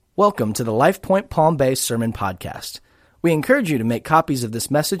Welcome to the LifePoint Palm Bay Sermon Podcast. We encourage you to make copies of this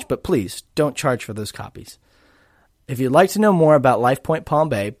message, but please don't charge for those copies. If you'd like to know more about LifePoint Palm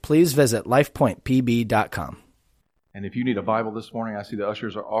Bay, please visit lifepointpb.com. And if you need a Bible this morning, I see the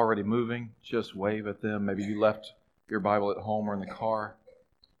ushers are already moving. Just wave at them. Maybe you left your Bible at home or in the car.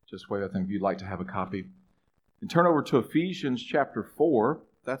 Just wave at them if you'd like to have a copy. And turn over to Ephesians chapter 4.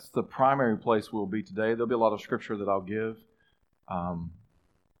 That's the primary place we'll be today. There'll be a lot of scripture that I'll give.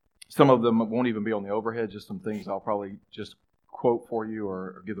 Some of them won't even be on the overhead, just some things I'll probably just quote for you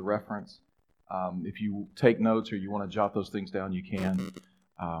or give the reference. If you take notes or you want to jot those things down, you can.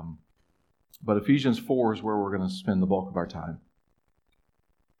 But Ephesians 4 is where we're going to spend the bulk of our time.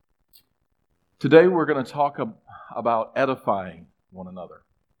 Today we're going to talk about edifying one another.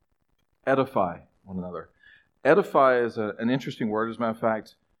 Edify one another. Edify is an interesting word. As a matter of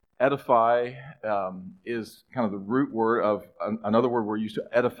fact, edify is kind of the root word of another word we're used to,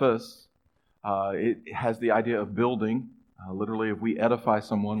 edifice. It has the idea of building. Literally, if we edify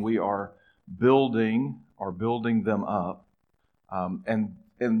someone, we are building them up. And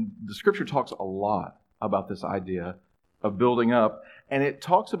the Scripture talks a lot about this idea of building up, and it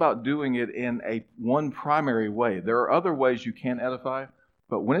talks about doing it in one primary way. There are other ways you can edify,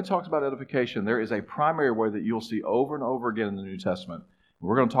 but when it talks about edification, there is a primary way that you'll see over and over again in the New Testament.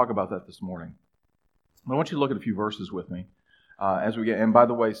 We're going to talk about that this morning. I want you to look at a few verses with me as we get. And by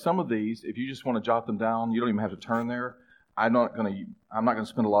the way, some of these, if you just want to jot them down, you don't even have to turn there. I'm not going to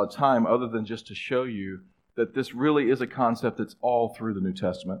spend a lot of time other than just to show you that this really is a concept that's all through the New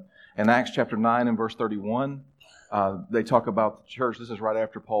Testament. In Acts chapter 9 and verse 31, they talk about the church. This is right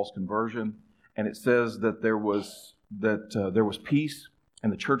after Paul's conversion, and it says that there was peace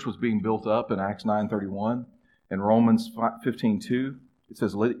and the church was being built up in Acts 9:31. In Romans 15:2, it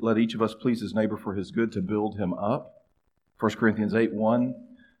says, let each of us please his neighbor for his good to build him up. 1 Corinthians 8:1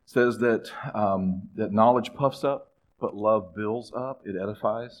 says that knowledge puffs up, but love builds up, it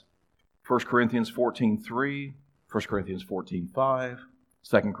edifies. 1 Corinthians 14:3, 1 Corinthians 14:5,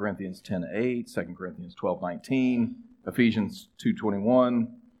 2 Corinthians 10:8, 2 Corinthians 12:19, Ephesians 2:21,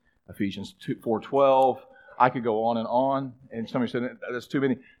 Ephesians 4:12. I could go on, and somebody said, that's too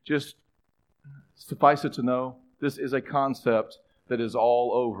many. Just suffice it to know, this is a concept that is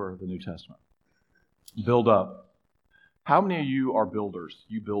all over the New Testament. Build up. How many of you are builders?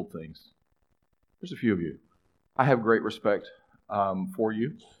 You build things. There's a few of you. I have great respect for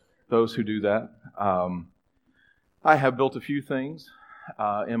you, those who do that. I have built a few things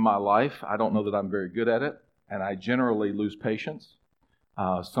in my life. I don't know that I'm very good at it, and I generally lose patience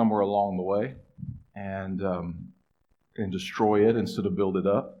somewhere along the way and destroy it instead of build it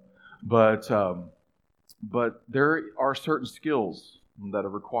up. But there are certain skills that are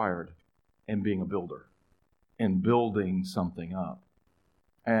required in being a builder, in building something up.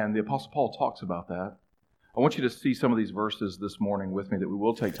 And the Apostle Paul talks about that. I want you to see some of these verses this morning with me that we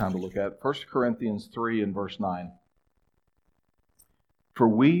will take time to look at. 1 Corinthians 3 and verse 9. For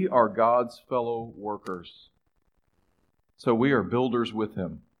we are God's fellow workers. So we are builders with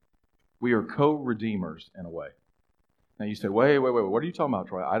Him. We are co-redeemers in a way. Now you say, wait, what are you talking about,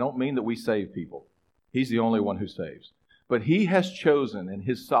 Troy? I don't mean that we save people. He's the only one who saves. But He has chosen in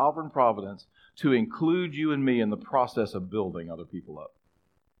His sovereign providence to include you and me in the process of building other people up.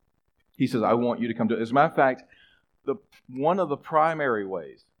 He says, I want you to come to it. As a matter of fact, one of the primary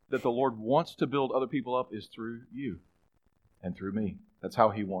ways that the Lord wants to build other people up is through you and through me. That's how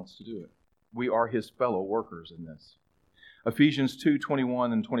He wants to do it. We are His fellow workers in this. Ephesians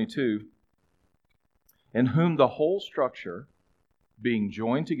 2:21 and 22, in whom the whole structure, being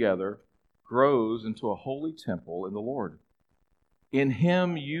joined together, grows into a holy temple in the Lord. In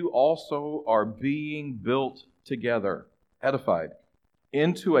Him you also are being built together, edified,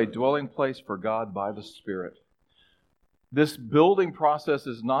 into a dwelling place for God by the Spirit. This building process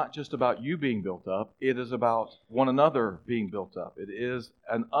is not just about you being built up, it is about one another being built up. It is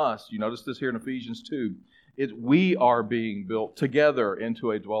an us. You notice this here in Ephesians 2. We are being built together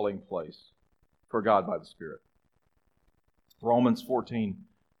into a dwelling place for God by the Spirit. Romans 14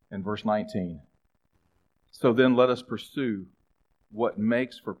 and verse 19. So then let us pursue what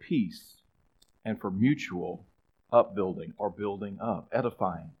makes for peace and for mutual upbuilding or building up,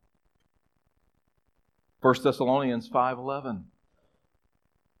 edifying. 1 Thessalonians 5:11.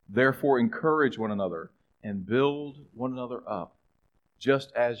 Therefore encourage one another and build one another up,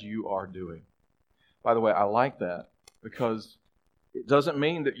 just as you are doing. By the way, I like that because it doesn't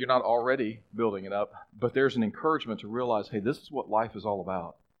mean that you're not already building it up, but there's an encouragement to realize, hey, this is what life is all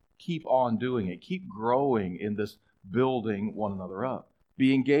about. Keep on doing it. Keep growing in this building one another up.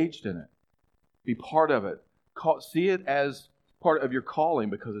 Be engaged in it. Be part of it. See it as part of your calling,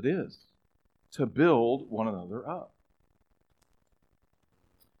 because it is, to build one another up.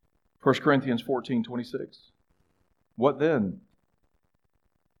 1 Corinthians 14:26. What then?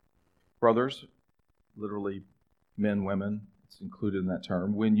 Brothers, literally men, women, it's included in that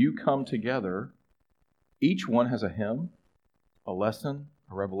term. When you come together, each one has a hymn, a lesson,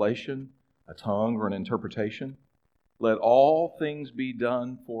 a revelation, a tongue, or an interpretation. Let all things be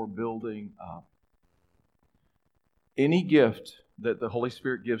done for building up. Any gift that the Holy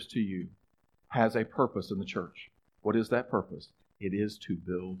Spirit gives to you has a purpose in the church. What is that purpose? It is to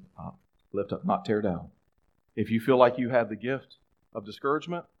build up, lift up, not tear down. If you feel like you have the gift of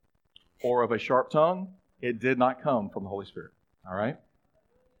discouragement or of a sharp tongue, it did not come from the Holy Spirit. All right?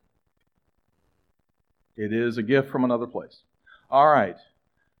 It is a gift from another place. All right.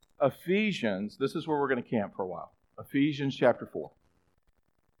 Ephesians, this is where we're going to camp for a while. Ephesians chapter 4.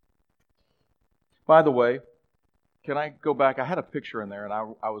 By the way, can I go back? I had a picture in there, and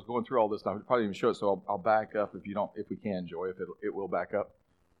I was going through all this, and I would probably even show it, so I'll back up if we can, Joy, if it will back up.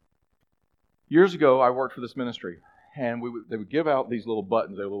 Years ago, I worked for this ministry, and they would give out these little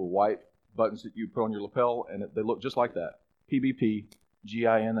buttons. They're little white buttons that you put on your lapel, and they look just like that. PBP,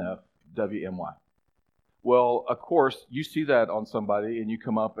 GINF, WMY. Well, of course, you see that on somebody, and you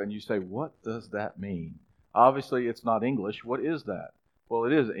come up and you say, what does that mean? Obviously, it's not English. What is that? Well,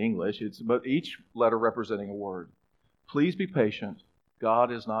 it is English, but each letter representing a word. Please be patient.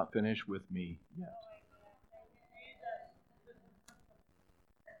 God is not finished with me yet.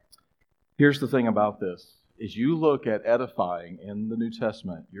 Here's the thing about this. As you look at edifying in the New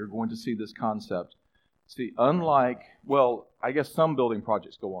Testament, you're going to see this concept. See, unlike, well, I guess some building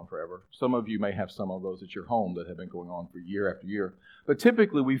projects go on forever. Some of you may have some of those at your home that have been going on for year after year. But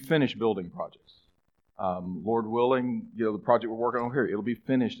typically, we finish building projects. Lord willing, the project we're working on here, it'll be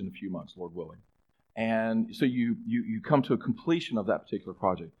finished in a few months, Lord willing. And so you come to a completion of that particular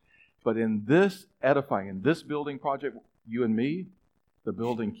project. But in this edifying, in this building project, you and me, the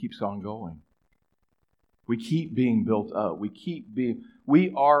building keeps on going. We keep being built up.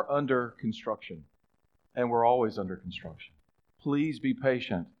 We are under construction. And we're always under construction. Please be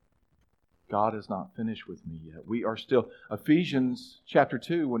patient. God is not finished with me yet. We are still. Ephesians chapter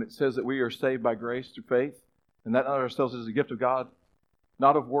 2, when it says that we are saved by grace through faith, and that not ourselves is a gift of God,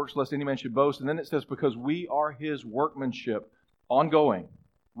 not of works, lest any man should boast. And then it says, because we are His workmanship, ongoing.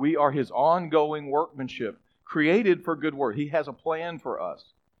 We are His ongoing workmanship, created for good work. He has a plan for us.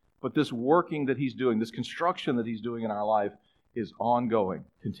 But this working that He's doing, this construction that He's doing in our life is ongoing,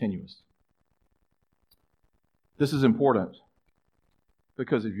 continuous. This is important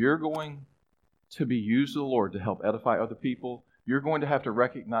because if you're going to be used of the Lord to help edify other people, you're going to have to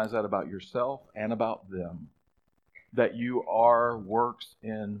recognize that about yourself and about them, that you are works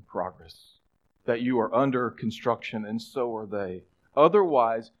in progress, that you are under construction, and so are they.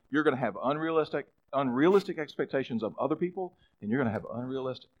 Otherwise, you're going to have unrealistic expectations of other people, and you're going to have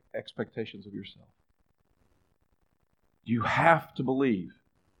unrealistic expectations of yourself. You have to believe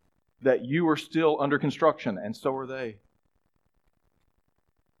that you are still under construction, and so are they.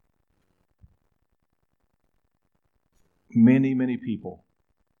 Many, many people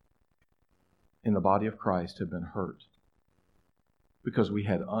in the body of Christ have been hurt because we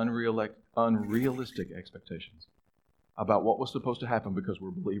had unrealistic expectations about what was supposed to happen because we're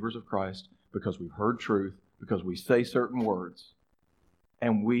believers of Christ, because we've heard truth, because we say certain words,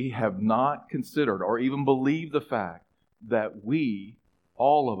 and we have not considered or even believed the fact that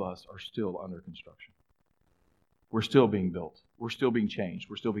all of us are still under construction. We're still being built. We're still being changed.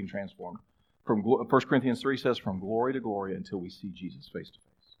 We're still being transformed. 1 Corinthians 3 says, from glory to glory until we see Jesus face to face.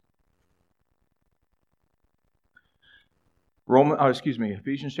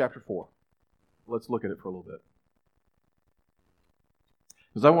 Ephesians chapter 4. Let's look at it for a little bit.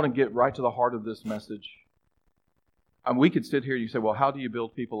 Because I want to get right to the heart of this message. We could sit here and you say, well, how do you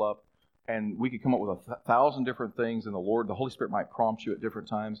build people up? And we could come up with 1,000 different things, and the Holy Spirit might prompt you at different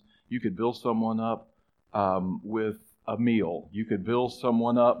times. You could build someone up with a meal. You could build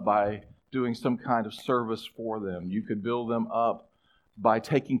someone up by doing some kind of service for them. You could build them up by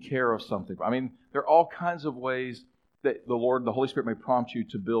taking care of something. I mean, there are all kinds of ways that the Holy Spirit may prompt you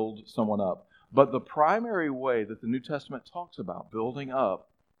to build someone up. But the primary way that the New Testament talks about building up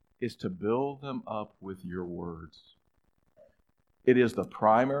is to build them up with your words. It is the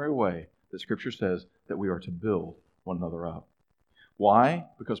primary way that Scripture says that we are to build one another up. Why?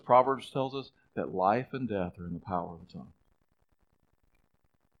 Because Proverbs tells us that life and death are in the power of the tongue.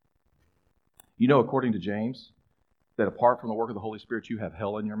 You know, according to James, that apart from the work of the Holy Spirit, you have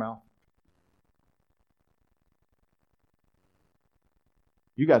hell in your mouth.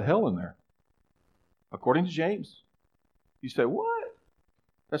 You got hell in there. According to James. You say, what?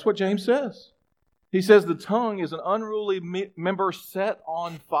 That's what James says. He says the tongue is an unruly member set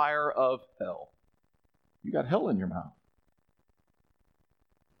on fire of hell. You got hell in your mouth.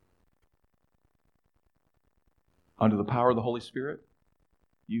 Under the power of the Holy Spirit,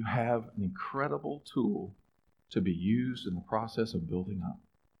 you have an incredible tool to be used in the process of building up,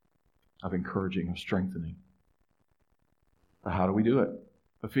 of encouraging, of strengthening. But how do we do it?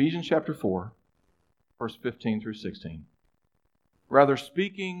 Ephesians chapter 4, verse 15 through 16. Rather,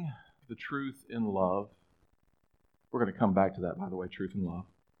 speaking the truth in love, we're going to come back to that, by the way, truth and love.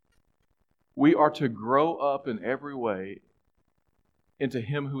 We are to grow up in every way into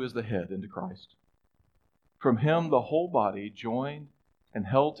Him who is the head, into Christ. From Him, the whole body, joined and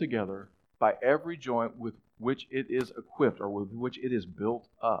held together by every joint with which it is equipped or with which it is built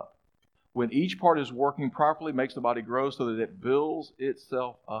up. When each part is working properly, makes the body grow so that it builds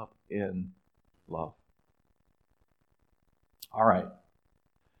itself up in love. All right.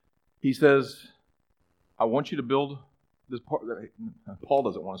 He says, I want you to build this part. Paul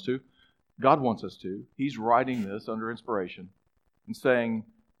doesn't want us to. God wants us to. He's writing this under inspiration and saying,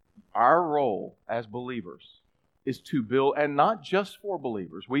 our role as believers is to build, and not just for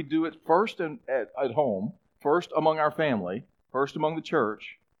believers. We do it first at home, first among our family, first among the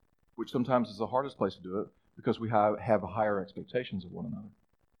church, which sometimes is the hardest place to do it because we have higher expectations of one another.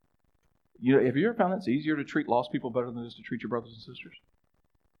 You know, have you ever found that it's easier to treat lost people better than it is to treat your brothers and sisters?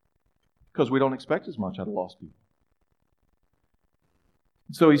 Because we don't expect as much out of lost people.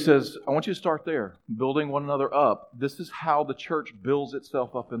 So he says, I want you to start there, building one another up. This is how the church builds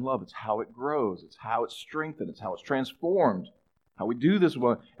itself up in love. It's how it grows. It's how it's strengthened. It's how it's transformed. How we do this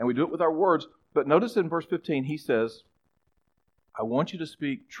one, and we do it with our words. But notice in verse 15, he says, I want you to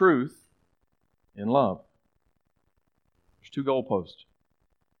speak truth in love. There's 2 goalposts.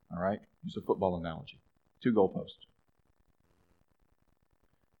 All right? Use a football analogy. 2 goalposts.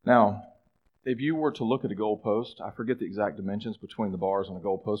 Now, if you were to look at a goalpost, I forget the exact dimensions between the bars on a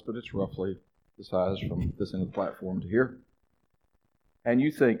goalpost, but it's roughly the size from this end of the platform to here. And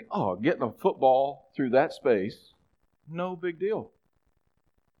you think, oh, getting a football through that space, no big deal.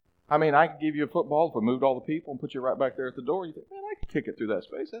 I mean, I could give you a football if I moved all the people and put you right back there at the door. You think, man, I could kick it through that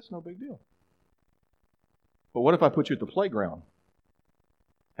space. That's no big deal. But what if I put you at the playground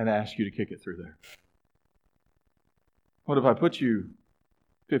and ask you to kick it through there? What if I put you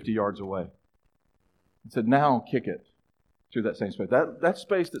 50 yards away and said, now kick it through that same space? That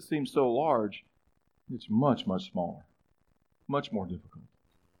space that seems so large, it's much, much smaller, much more difficult.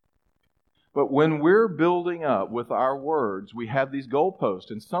 But when we're building up with our words, we have these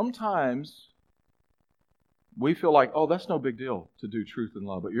goalposts, and sometimes we feel like, oh, that's no big deal to do truth and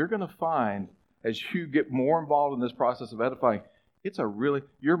love. But you're going to find, as you get more involved in this process of edifying,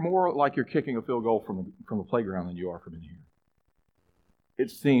 you're more like you're kicking a field goal from the playground than you are from in here.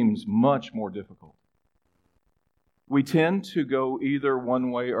 It seems much more difficult. We tend to go either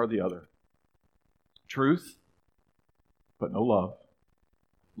one way or the other. Truth, but no love.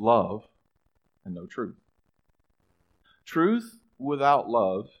 Love, and no truth. Truth without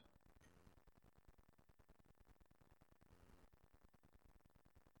love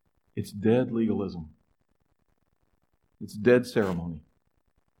it's dead legalism. It's dead ceremony.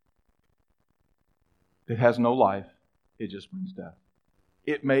 It has no life. It just brings death.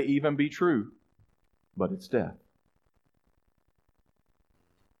 It may even be true, but it's death.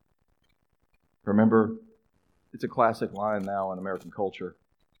 Remember, it's a classic line now in American culture.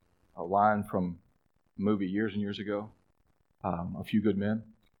 A line from a movie years and years ago, A Few Good Men.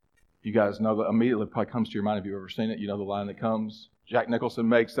 You guys know that immediately probably comes to your mind if you've ever seen it. You know the line that comes. Jack Nicholson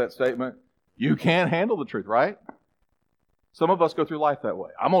makes that statement. You can't handle the truth, right? Some of us go through life that way.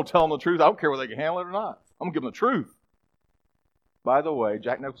 I'm going to tell them the truth. I don't care whether they can handle it or not. I'm going to give them the truth. By the way,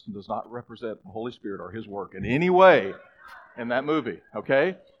 Jack Nicholson does not represent the Holy Spirit or His work in any way in that movie,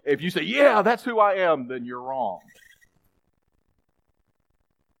 okay? If you say, yeah, that's who I am, then you're wrong.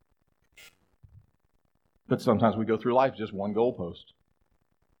 But sometimes we go through life just one goalpost.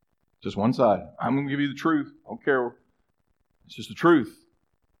 Just one side. I'm going to give you the truth. I don't care. It's just the truth.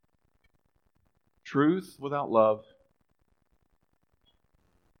 Truth without love,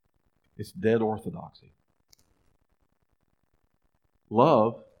 it's dead orthodoxy.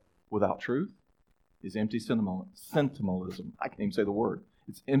 Love without truth is empty sentimentalism. I can't even say the word.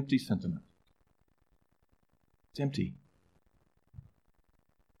 It's empty sentiment. It's empty.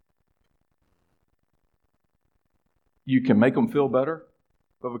 You can make them feel better,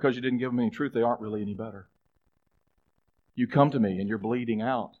 but because you didn't give them any truth, they aren't really any better. You come to me and you're bleeding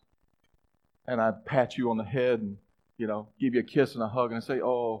out, and I pat you on the head and, give you a kiss and a hug and I say,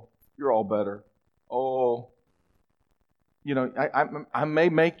 oh, you're all better. Oh, I may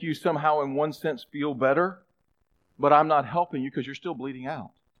make you somehow in one sense feel better, but I'm not helping you because you're still bleeding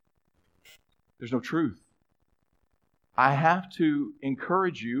out. There's no truth. I have to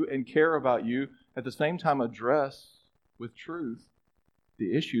encourage you and care about you, at the same time address with truth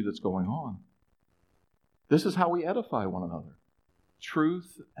the issue that's going on. This is how we edify one another.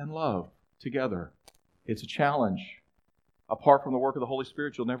 Truth and love together. It's a challenge. Apart from the work of the Holy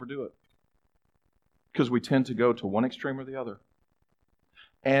Spirit, you'll never do it. Because we tend to go to one extreme or the other.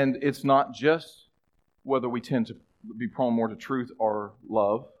 And it's not just whether we tend to be prone more to truth or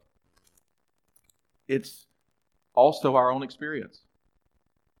love. It's also our own experience.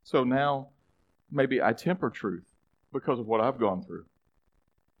 So now, maybe I temper truth because of what I've gone through.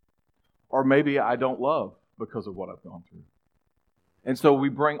 Or maybe I don't love because of what I've gone through. And so we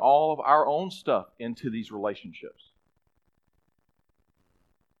bring all of our own stuff into these relationships.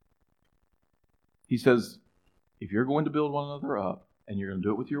 He says, if you're going to build one another up, and you're going to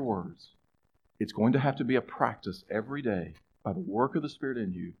do it with your words, it's going to have to be a practice every day by the work of the Spirit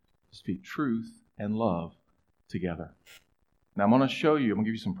in you to speak truth and love together. Now I'm going to show you, I'm going to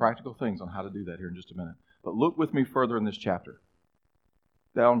give you some practical things on how to do that here in just a minute. But look with me further in this chapter.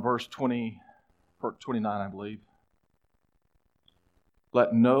 Down verse 29, I believe.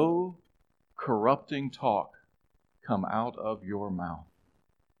 Let no corrupting talk come out of your mouth.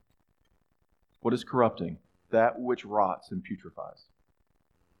 What is corrupting? That which rots and putrefies.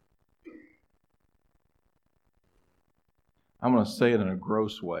 I'm going to say it in a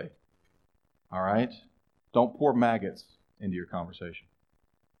gross way. All right? Don't pour maggots into your conversation.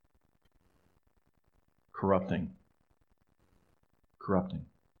 Corrupting. Corrupting.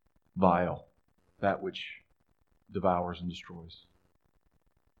 Vile. That which devours and destroys.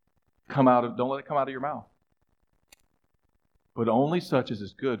 Don't let it come out of your mouth. But only such as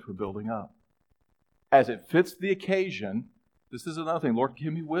is good for building up. As it fits the occasion, this is another thing. Lord,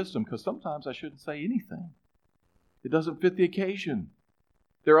 give me wisdom, because sometimes I shouldn't say anything. It doesn't fit the occasion.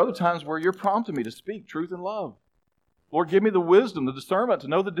 There are other times where you're prompting me to speak truth and love. Lord, give me the wisdom, the discernment to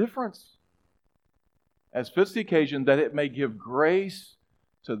know the difference. As fits the occasion, that it may give grace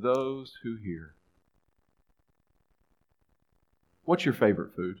to those who hear. What's your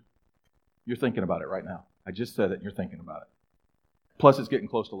favorite food? You're thinking about it right now. I just said it and you're thinking about it. Plus, it's getting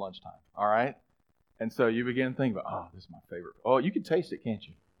close to lunchtime, all right? And so you begin thinking about, this is my favorite. Oh, you can taste it, can't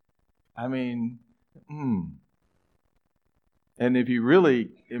you? I mean, And if you really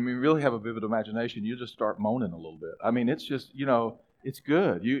have a vivid imagination, you just start moaning a little bit. I mean, it's just, it's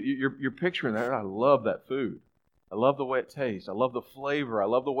good. You're picturing that. I love that food. I love the way it tastes. I love the flavor. I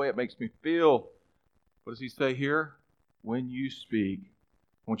love the way it makes me feel. What does he say here? When you speak,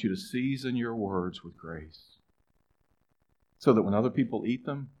 I want you to season your words with grace, so that when other people eat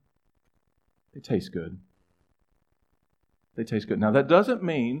them, they taste good. They taste good. Now, that doesn't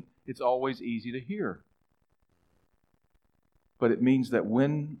mean it's always easy to hear. But it means that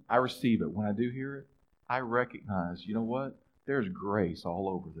when I receive it, when I do hear it, I recognize, you know what? There's grace all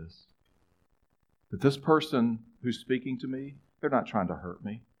over this. That this person who's speaking to me, they're not trying to hurt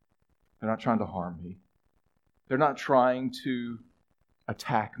me. They're not trying to harm me. They're not trying to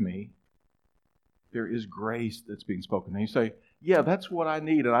attack me. There is grace that's being spoken. And you say, yeah, that's what I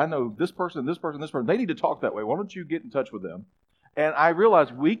need. And I know this person, they need to talk that way. Why don't you get in touch with them? And I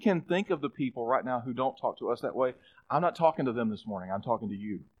realize we can think of the people right now who don't talk to us that way. I'm not talking to them this morning. I'm talking to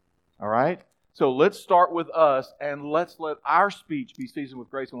you. All right? So let's start with us, and let's let our speech be seasoned with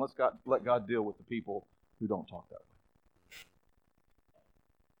grace, and let God deal with the people who don't talk that way.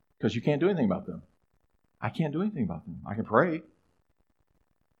 Because you can't do anything about them. I can't do anything about them. I can pray.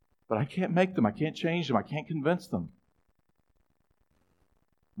 But I can't make them. I can't change them. I can't convince them.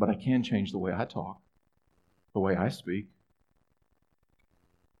 But I can change the way I talk, the way I speak.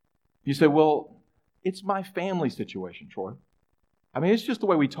 You say, well, it's my family situation, Troy. I mean, it's just the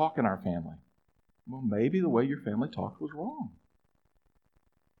way we talk in our family. Well, maybe the way your family talked was wrong.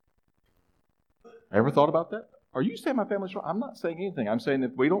 Ever thought about that? Are you saying my family's wrong? I'm not saying anything. I'm saying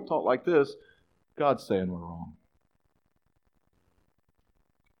if we don't talk like this, God's saying we're wrong.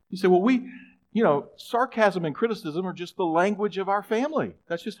 You say, well, sarcasm and criticism are just the language of our family.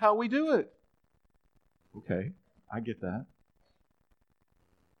 That's just how we do it. Okay, I get that.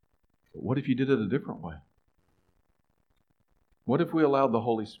 But what if you did it a different way? What if we allowed the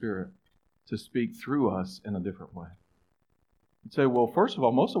Holy Spirit to speak through us in a different way? You'd say, well, first of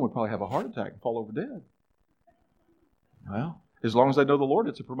all, most of them would probably have a heart attack and fall over dead. Well, as long as they know the Lord,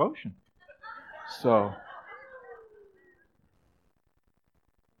 it's a promotion. So,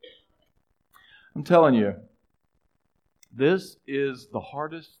 I'm telling you, This is the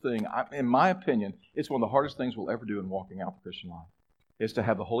hardest thing, in my opinion, it's one of the hardest things we'll ever do in walking out the Christian life, is to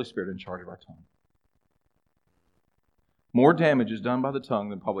have the Holy Spirit in charge of our tongue. More damage is done by the tongue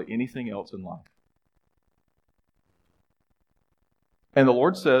than probably anything else in life. And the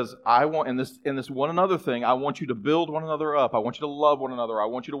Lord says, I want, in this one another thing, I want you to build one another up. I want you to love one another. I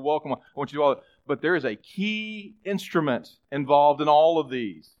want you to welcome one. I want you to do all that. But there is a key instrument involved in all of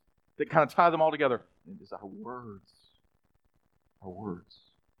these that kind of tie them all together. And it is our words. Our words.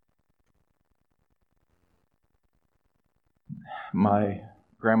 My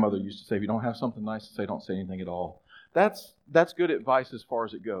grandmother used to say, if you don't have something nice to say, don't say anything at all. That's good advice as far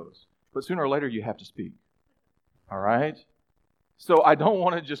as it goes. But sooner or later, you have to speak. All right? So I don't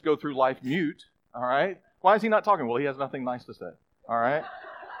want to just go through life mute. All right? Why is he not talking? Well, he has nothing nice to say. All right?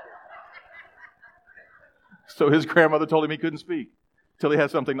 So his grandmother told him he couldn't speak till he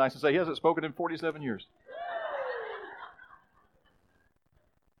had something nice to say. He hasn't spoken in 47 years.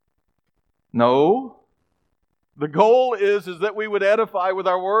 No. The goal is that we would edify with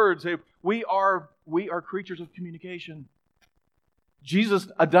our words. We are creatures of communication. Jesus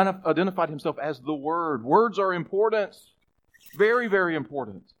identified himself as the Word. Words are important. Very, very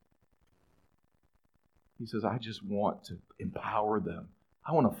important. He says, I just want to empower them.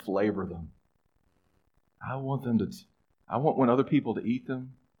 I want to flavor them. I want when other people to eat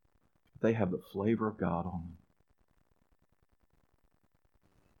them, they have the flavor of God on them.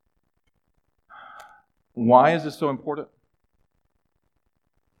 Why is this so important?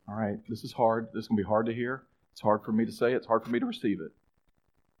 All right, this is hard. This is going to be hard to hear. It's hard for me to say it. It's hard for me to receive it.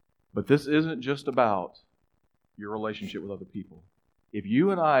 But this isn't just about your relationship with other people. If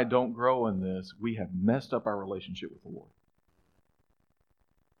you and I don't grow in this, we have messed up our relationship with the Lord.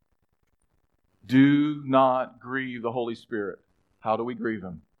 Do not grieve the Holy Spirit. How do we grieve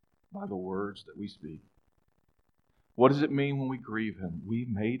Him? By the words that we speak. What does it mean when we grieve Him? We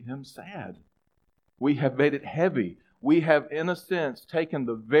made Him sad. We have made it heavy. We have, in a sense, taken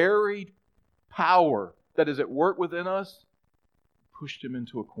the very power that is at work within us, pushed Him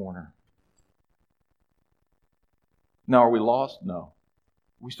into a corner. Now, are we lost? No.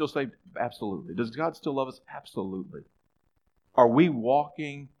 We still saved? Absolutely. Does God still love us? Absolutely. Are we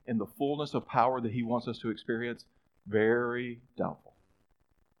walking in the fullness of power that He wants us to experience? Very doubtful.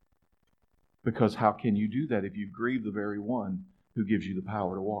 Because how can you do that if you grieve the very one who gives you the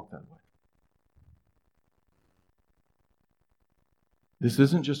power to walk that way? This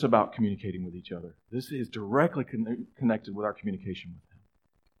isn't just about communicating with each other. This is directly connected with our communication with Him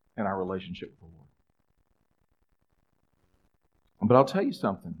and our relationship with the Lord. But I'll tell you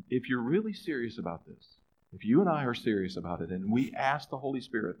something. If you're really serious about this, if you and I are serious about it, and we ask the Holy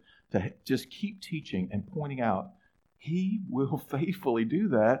Spirit to just keep teaching and pointing out, He will faithfully do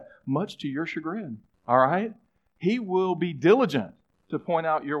that, much to your chagrin. All right? He will be diligent to point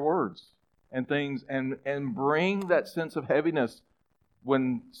out your words and things and bring that sense of heaviness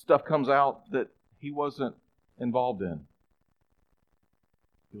when stuff comes out that He wasn't involved in.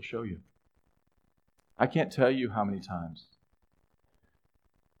 He'll show you. I can't tell you how many times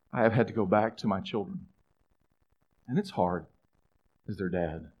I have had to go back to my children. And it's hard as their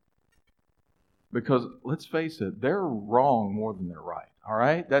dad. Because let's face it, they're wrong more than they're right. All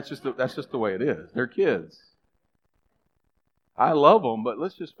right? That's just the way it is. They're kids. I love them, but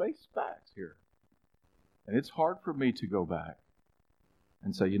let's just face facts here. And it's hard for me to go back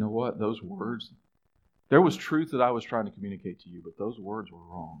and say, you know what? Those words, there was truth that I was trying to communicate to you, but those words were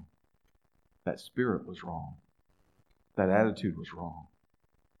wrong. That spirit was wrong. That attitude was wrong.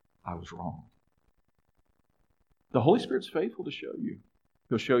 I was wrong. The Holy Spirit's faithful to show you.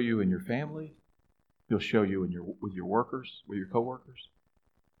 He'll show you in your family. He'll show you with your workers, with your coworkers.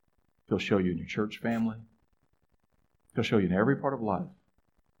 He'll show you in your church family. He'll show you in every part of life.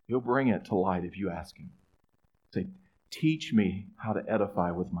 He'll bring it to light if you ask Him. Say, teach me how to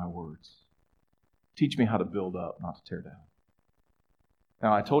edify with my words. Teach me how to build up, not to tear down.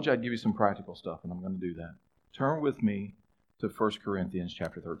 Now, I told you I'd give you some practical stuff, and I'm going to do that. Turn with me to 1 Corinthians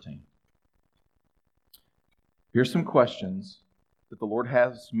chapter 13. Here's some questions that the Lord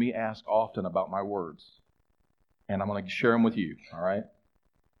has me ask often about my words. And I'm going to share them with you, all right?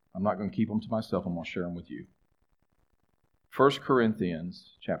 I'm not going to keep them to myself. I'm going to share them with you. 1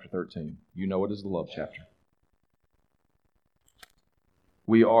 Corinthians chapter 13. You know it is the love chapter.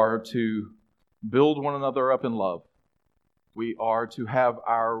 We are to build one another up in love. We are to have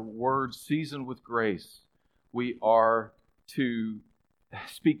our words seasoned with grace. We are to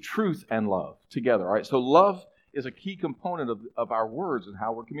speak truth and love together. All right? So love is a key component of our words and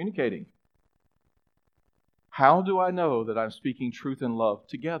how we're communicating. How do I know that I'm speaking truth and love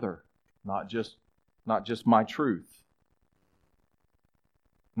together? Not just my truth.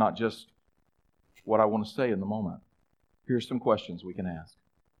 not just what I want to say in the moment. Here's some questions we can ask.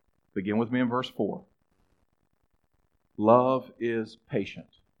 Begin with me in verse 4. Love is patient.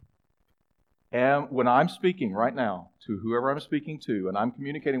 And when I'm speaking right now to whoever I'm speaking to, and I'm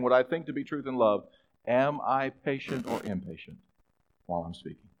communicating what I think to be truth and love, am I patient or impatient while I'm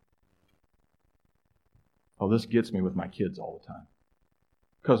speaking? Oh, this gets me with my kids all the time.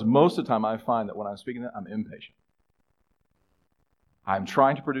 Because most of the time I find that when I'm speaking, I'm impatient. I'm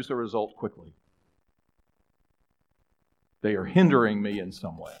trying to produce a result quickly. They are hindering me in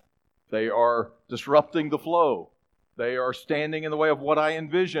some way. They are disrupting the flow. They are standing in the way of what I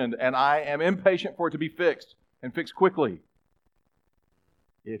envisioned, and I am impatient for it to be fixed, and fixed quickly.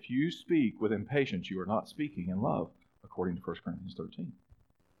 If you speak with impatience, you are not speaking in love, according to 1 Corinthians 13.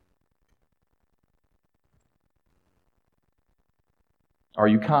 Are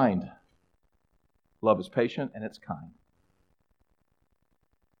you kind? Love is patient and it's kind.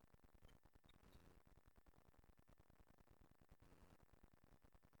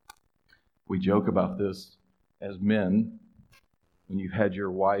 We joke about this as men. When you've had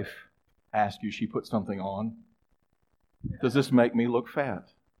your wife ask you, she put something on, does this make me look fat?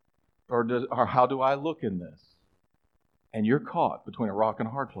 Or how do I look in this? And you're caught between a rock and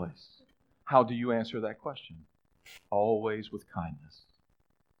a hard place. How do you answer that question? Always with kindness.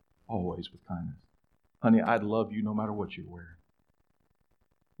 Always with kindness. Honey, I'd love you no matter what you wear.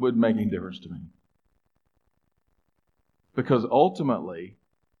 Wouldn't make any difference to me. Because ultimately,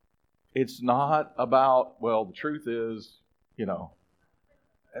 it's not about, well, the truth is, no.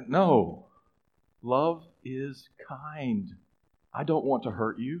 Love is kind. I don't want to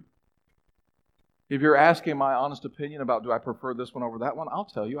hurt you. If you're asking my honest opinion about do I prefer this one over that one, I'll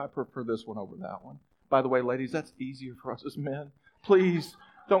tell you I prefer this one over that one. By the way, ladies, that's easier for us as men. Please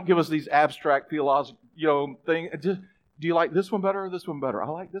don't give us these abstract theological things. Do you like this one better or this one better? I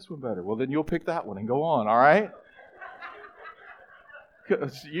like this one better. Well, then you'll pick that one and go on, all right?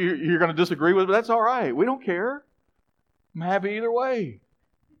 You're going to disagree with it, but that's all right. We don't care. I'm happy either way.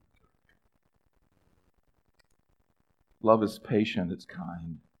 Love is patient. It's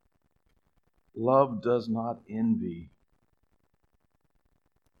kind. Love does not envy.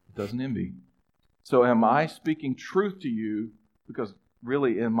 It doesn't envy. So am I speaking truth to you because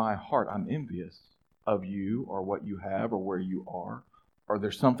really in my heart I'm envious of you or what you have or where you are? Or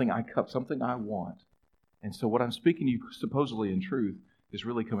there's something I want. And so what I'm speaking to you supposedly in truth is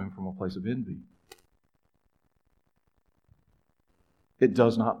really coming from a place of envy. It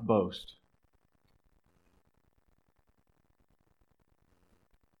does not boast.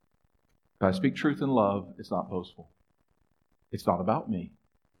 If I speak truth in love, it's not boastful. It's not about me.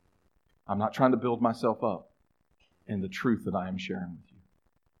 I'm not trying to build myself up in the truth that I am sharing with you.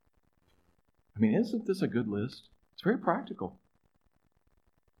 I mean, isn't this a good list? It's very practical.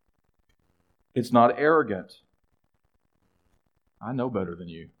 It's not arrogant. I know better than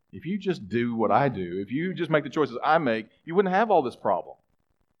you. If you just do what I do, if you just make the choices I make, you wouldn't have all this problem.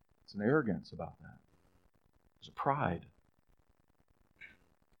 It's an arrogance about that. There's a pride.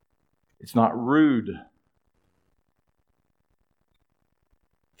 It's not rude.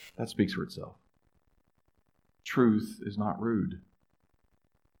 That speaks for itself. Truth is not rude.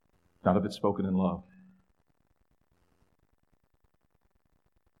 Not if it's spoken in love.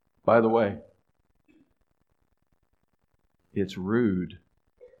 By the way, it's rude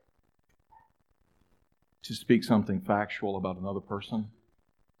to speak something factual about another person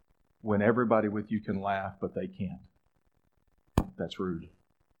when everybody with you can laugh, but they can't. That's rude.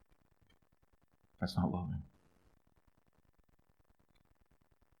 That's not loving.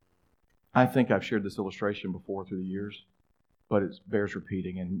 I think I've shared this illustration before through the years, but it bears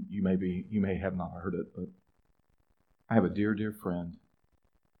repeating, and you may have not heard it, but I have a dear, dear friend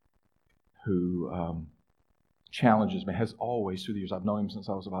who challenges me, has always through the years. I've known him since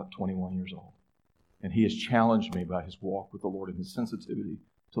I was about 21 years old. And he has challenged me by his walk with the Lord and his sensitivity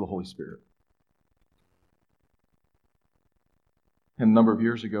to the Holy Spirit. And a number of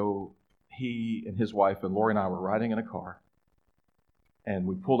years ago, he and his wife and Lori and I were riding in a car. And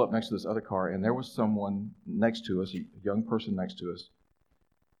we pulled up next to this other car, and there was someone next to us, a young person next to us,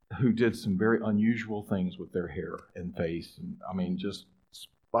 who did some very unusual things with their hair and face. And I mean, just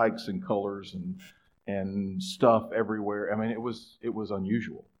spikes and colors and stuff everywhere. I mean, it was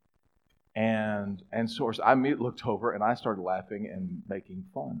unusual. And so I looked over and I started laughing and making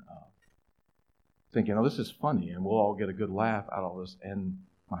fun of, thinking, oh, this is funny and we'll all get a good laugh out of this. And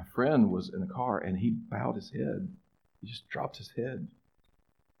my friend was in the car and he bowed his head. He just dropped his head.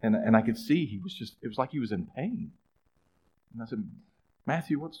 And I could see it was like he was in pain. And I said,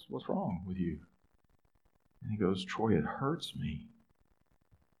 Matthew, what's wrong with you? And he goes, Troy, it hurts me.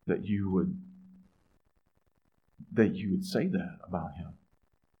 that you would say that about him.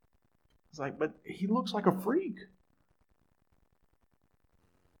 It's like, but he looks like a freak.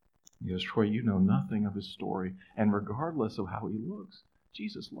 He goes, Troy, you know nothing of his story. And regardless of how he looks,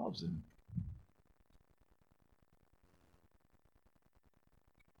 Jesus loves him.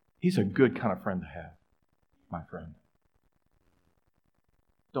 He's a good kind of friend to have, my friend.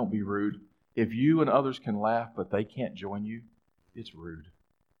 Don't be rude. If you and others can laugh, but they can't join you, it's rude.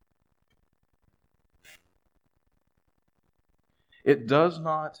 It does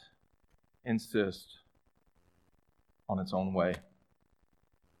not insist on its own way.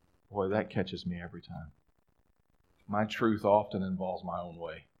 Boy, that catches me every time. My truth often involves my own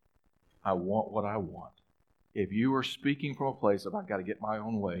way. I want what I want. If you are speaking from a place of I've got to get my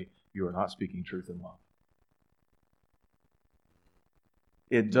own way, you are not speaking truth in love.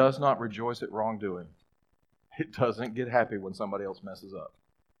 It does not rejoice at wrongdoing. It doesn't get happy when somebody else messes up.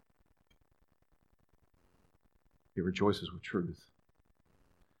 It rejoices with truth.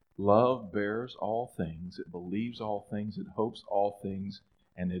 Love bears all things. It believes all things. It hopes all things.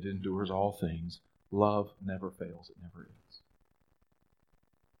 And it endures all things. Love never fails. It never ends.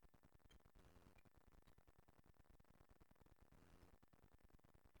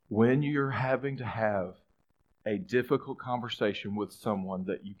 When you're having to have a difficult conversation with someone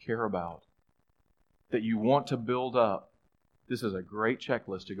that you care about, that you want to build up, this is a great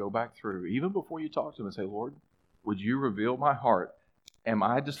checklist to go back through, even before you talk to them and say, Lord, would you reveal my heart? Am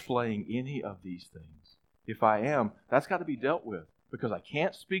I displaying any of these things? If I am, that's got to be dealt with, because I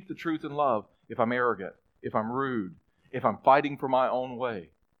can't speak the truth in love if I'm arrogant, if I'm rude, if I'm fighting for my own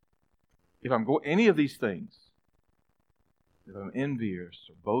way, if I'm any of these things, if I'm envious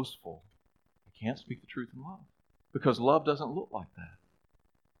or boastful, I can't speak the truth in love, because love doesn't look like that.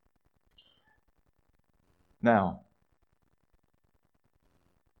 Now,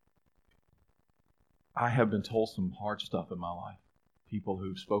 I have been told some hard stuff in my life. People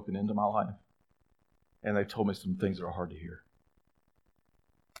who've spoken into my life, and they've told me some things that are hard to hear.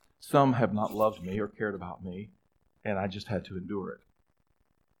 Some have not loved me or cared about me, and I just had to endure it.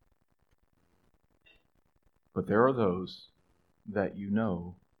 But there are those that you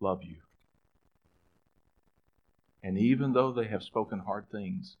know love you. And even though they have spoken hard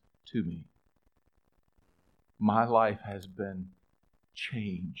things to me, my life has been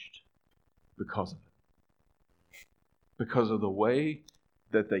changed because of it. Because of the way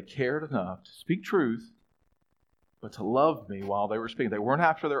that they cared enough to speak truth, but to love me while they were speaking. They weren't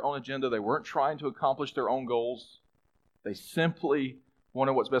after their own agenda. They weren't trying to accomplish their own goals. They simply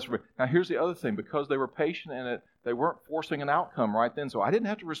wanted what's best for me. Now, here's the other thing. Because they were patient in it, they weren't forcing an outcome right then. So I didn't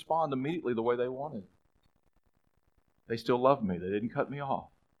have to respond immediately the way they wanted. They still loved me. They didn't cut me off.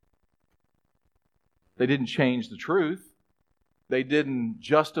 They didn't change the truth. They didn't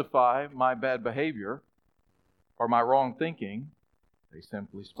justify my bad behavior or my wrong thinking. They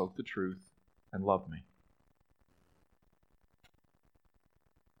simply spoke the truth and loved me.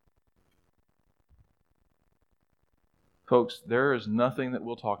 Folks, there is nothing that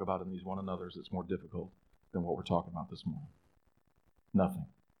we'll talk about in these one another's that's more difficult than what we're talking about this morning. Nothing.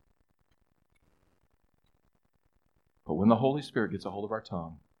 But when the Holy Spirit gets a hold of our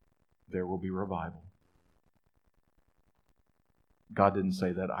tongue, there will be revival. God didn't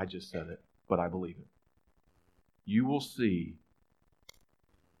say that, I just said it, but I believe it. You will see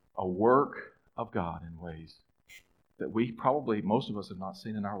a work of God in ways that we probably, most of us, have not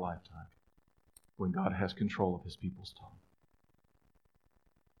seen in our lifetime when God has control of His people's tongue,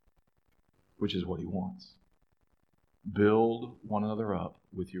 which is what He wants. Build one another up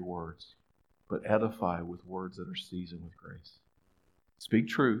with your words, but edify with words that are seasoned with grace. Speak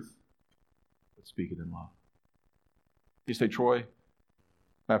truth, but speak it in love. You say, Troy,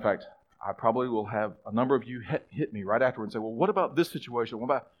 matter of fact, I probably will have a number of you hit me right afterward and say, well, what about this situation? What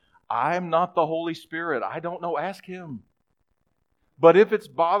about, I'm not the Holy Spirit. I don't know. Ask Him. But if it's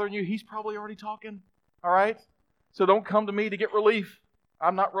bothering you, He's probably already talking. All right? So don't come to me to get relief.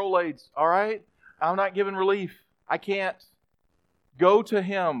 I'm not Rolaids. All right? I'm not giving relief. I can't. Go to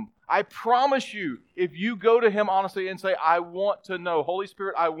Him. I promise you, if you go to Him honestly and say, I want to know, Holy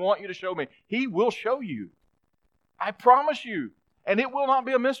Spirit, I want you to show me, He will show you. I promise you. And it will not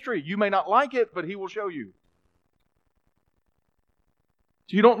be a mystery. You may not like it, but He will show you.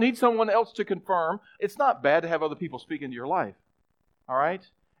 So you don't need someone else to confirm. It's not bad to have other people speak into your life. All right?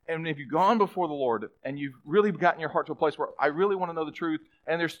 And if you've gone before the Lord and you've really gotten your heart to a place where I really want to know the truth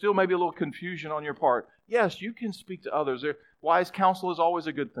and there's still maybe a little confusion on your part, yes, you can speak to others. Wise counsel is always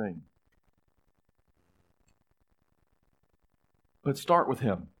a good thing. But start with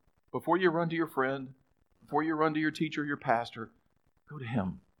Him. Before you run to your friend, before you run to your teacher, your pastor, go to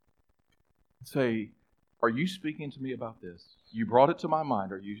Him. Say, are you speaking to me about this? You brought it to my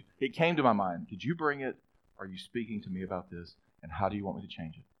mind, or it came to my mind. Did you bring it? Are you speaking to me about this? And how do you want me to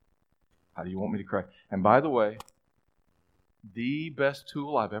change it? How do you want me to correct? And by the way, the best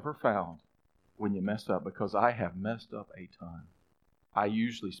tool I've ever found when you mess up, because I have messed up a ton. I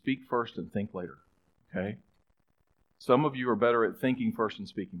usually speak first and think later. Okay? Some of you are better at thinking first and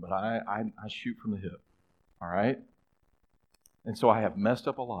speaking, but I shoot from the hip. All right? And so I have messed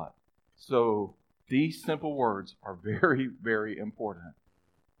up a lot. So these simple words are very, very important.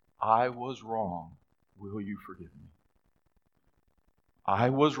 I was wrong. Will you forgive me? I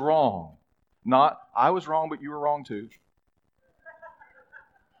was wrong. Not, I was wrong, but you were wrong too.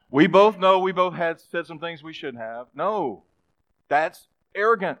 We both know we both had said some things we shouldn't have. No, that's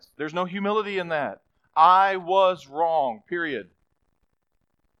arrogance. There's no humility in that. I was wrong, period.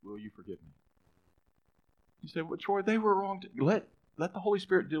 Will you forgive me? You say, well, Troy, they were wrong. Let the Holy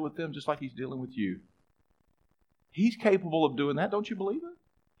Spirit deal with them just like He's dealing with you. He's capable of doing that. Don't you believe it?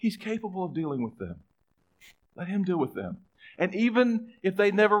 He's capable of dealing with them. Let Him deal with them. And even if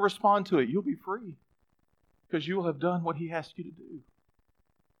they never respond to it, you'll be free. Because you will have done what He asked you to do.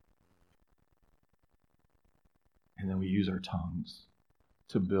 And then we use our tongues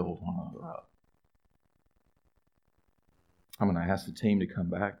to build one another up. I'm going to ask the team to come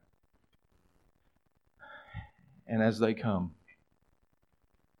back. And as they come,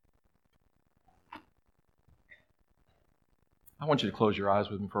 I want you to close your eyes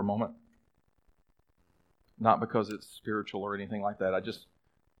with me for a moment. Not because it's spiritual or anything like that. Just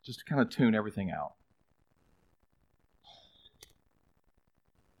to kind of tune everything out.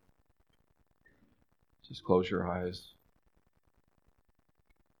 Just close your eyes.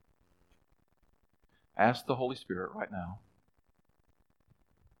 Ask the Holy Spirit right now.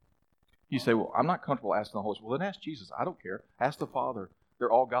 You say, well, I'm not comfortable asking the Holy Spirit. Well, then ask Jesus. I don't care. Ask the Father.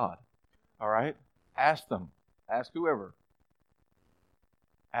 They're all God. All right? Ask them. Ask whoever.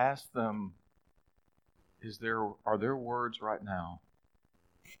 Ask them, are there words right now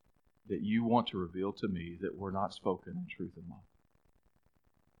that you want to reveal to me that were not spoken in truth and love?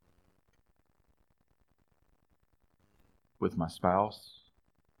 With my spouse,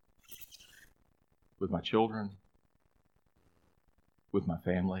 with my children, with my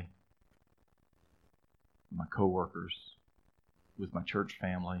family, my coworkers, with my church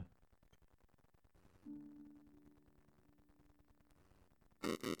family.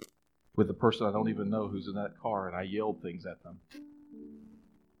 With the person I don't even know who's in that car and I yelled things at them.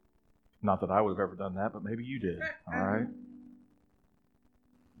 Not that I would have ever done that, but maybe you did. All right?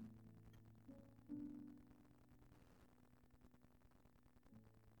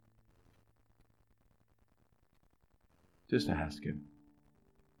 Just ask Him.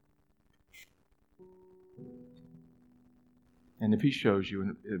 And if He shows you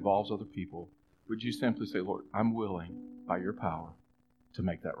and it involves other people, would you simply say, Lord, I'm willing by your power to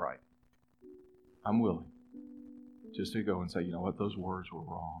make that right. I'm willing just to go and say, you know what, those words were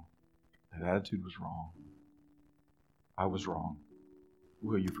wrong. That attitude was wrong. I was wrong.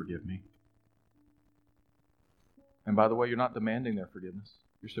 Will you forgive me? And by the way, you're not demanding their forgiveness.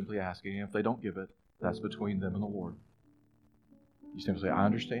 You're simply asking. And if they don't give it, that's between them and the Lord. You simply say, I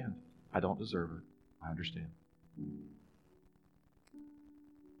understand. I don't deserve it. I understand.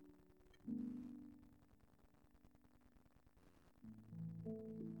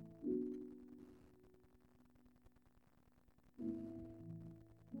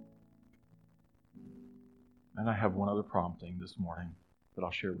 And I have one other prompting this morning that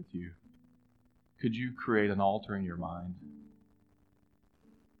I'll share with you. Could you create an altar in your mind?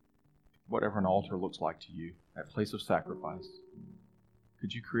 Whatever an altar looks like to you, that place of sacrifice.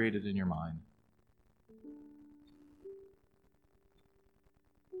 Could you create it in your mind?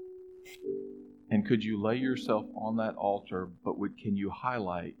 And could you lay yourself on that altar, but can you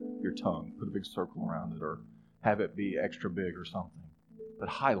highlight your tongue? Put a big circle around it or have it be extra big or something. But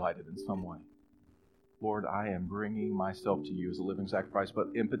highlight it in some way. Lord, I am bringing myself to you as a living sacrifice, but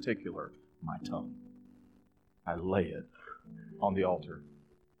in particular, my tongue. I lay it on the altar,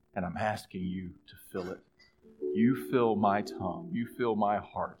 and I'm asking you to fill it. You fill my tongue. You fill my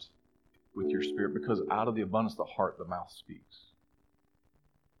heart with your Spirit, because out of the abundance of the heart, the mouth speaks.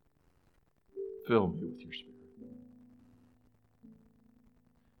 Fill me with your Spirit.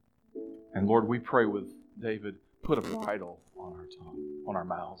 And Lord, we pray with David, put a bridle on our tongue, on our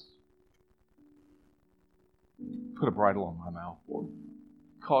mouths. Put a bridle on my mouth, Lord.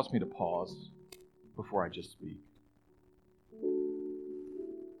 Cause me to pause before I just speak.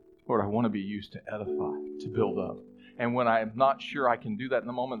 Lord, I want to be used to edify, to build up. And when I'm not sure I can do that in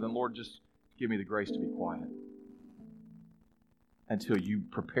the moment, then Lord, just give me the grace to be quiet until you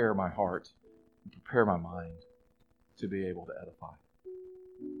prepare my heart Prepare my mind to be able to edify.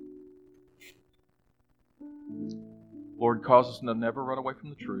 Lord, cause us to never run away from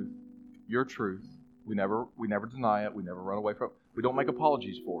the truth, your truth. We never deny it. We never run away from it. We don't make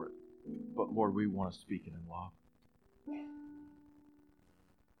apologies for it. But Lord, we want to speak it in love.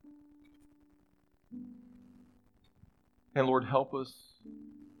 And Lord, help us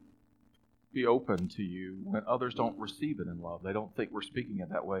be open to you when others don't receive it in love. They don't think we're speaking it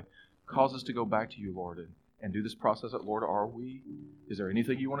that way. Cause us to go back to you, Lord, and do this process at, Lord, is there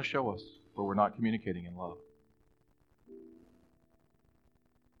anything you want to show us where we're not communicating in love?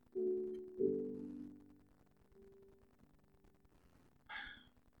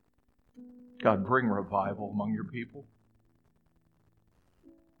 God, bring revival among your people.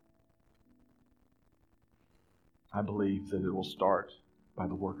 I believe that it will start by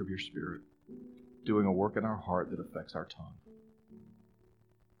the work of your Spirit, doing a work in our heart that affects our tongue.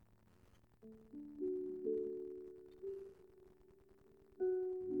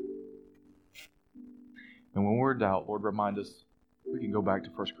 And when we're in doubt, Lord, remind us, we can go back to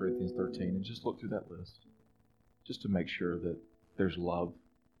 1 Corinthians 13 and just look through that list, just to make sure that there's love.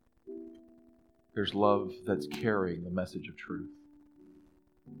 There's love that's carrying the message of truth.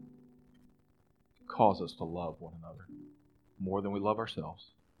 Cause us to love one another more than we love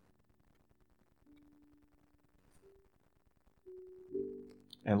ourselves.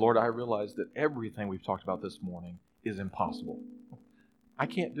 And Lord, I realize that everything we've talked about this morning is impossible. I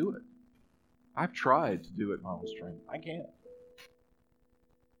can't do it. I've tried to do it in my own strength. I can't.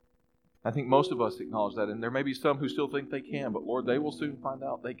 I think most of us acknowledge that, and there may be some who still think they can, but Lord, they will soon find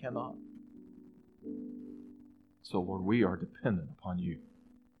out they cannot. So, Lord, we are dependent upon you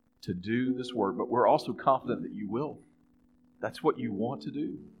to do this work, but we're also confident that you will. That's what you want to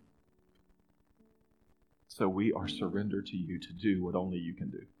do. So we are surrendered to you to do what only you can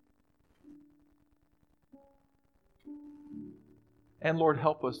do. And Lord,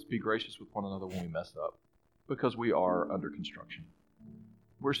 help us be gracious with one another when we mess up, because we are under construction.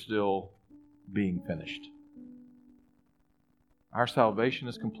 We're still being finished. Our salvation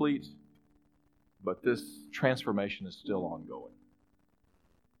is complete, but this transformation is still ongoing.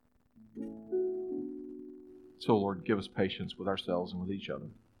 So, Lord, give us patience with ourselves and with each other.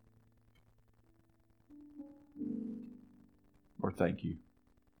 Lord, thank you.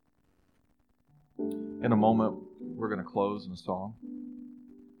 In a moment, we're going to close in a song.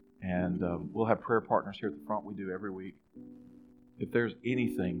 And we'll have prayer partners here at the front. We do every week. If there's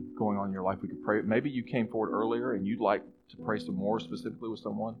anything going on in your life, we could pray. Maybe you came forward earlier and you'd like to pray some more specifically with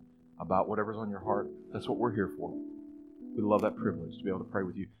someone about whatever's on your heart. That's what we're here for. We love that privilege to be able to pray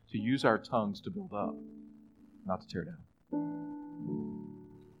with you, to use our tongues to build up, not to tear down.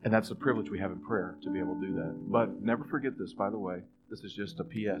 And that's a privilege we have in prayer, to be able to do that. But never forget this, by the way. This is just a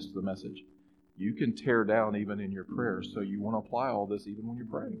PS to the message. You can tear down even in your prayers, so you want to apply all this even when you're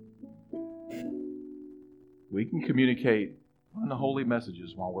praying. We can communicate unholy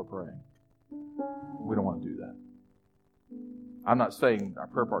messages while we're praying. We don't want to do that. I'm not saying our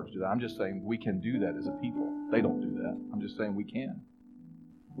prayer partners do that. I'm just saying we can do that as a people. They don't do that. I'm just saying we can.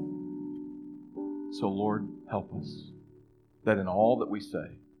 So, Lord, help us that in all that we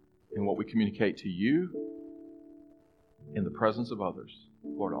say, in what we communicate to you, in the presence of others,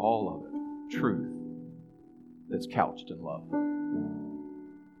 Lord, all of it, truth that's couched in love.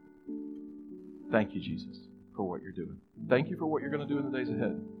 Thank you, Jesus, for what you're doing. Thank you for what you're going to do in the days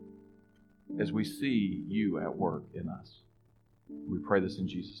ahead as we see you at work in us. We pray this in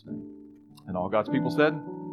Jesus' name. And all God's people said,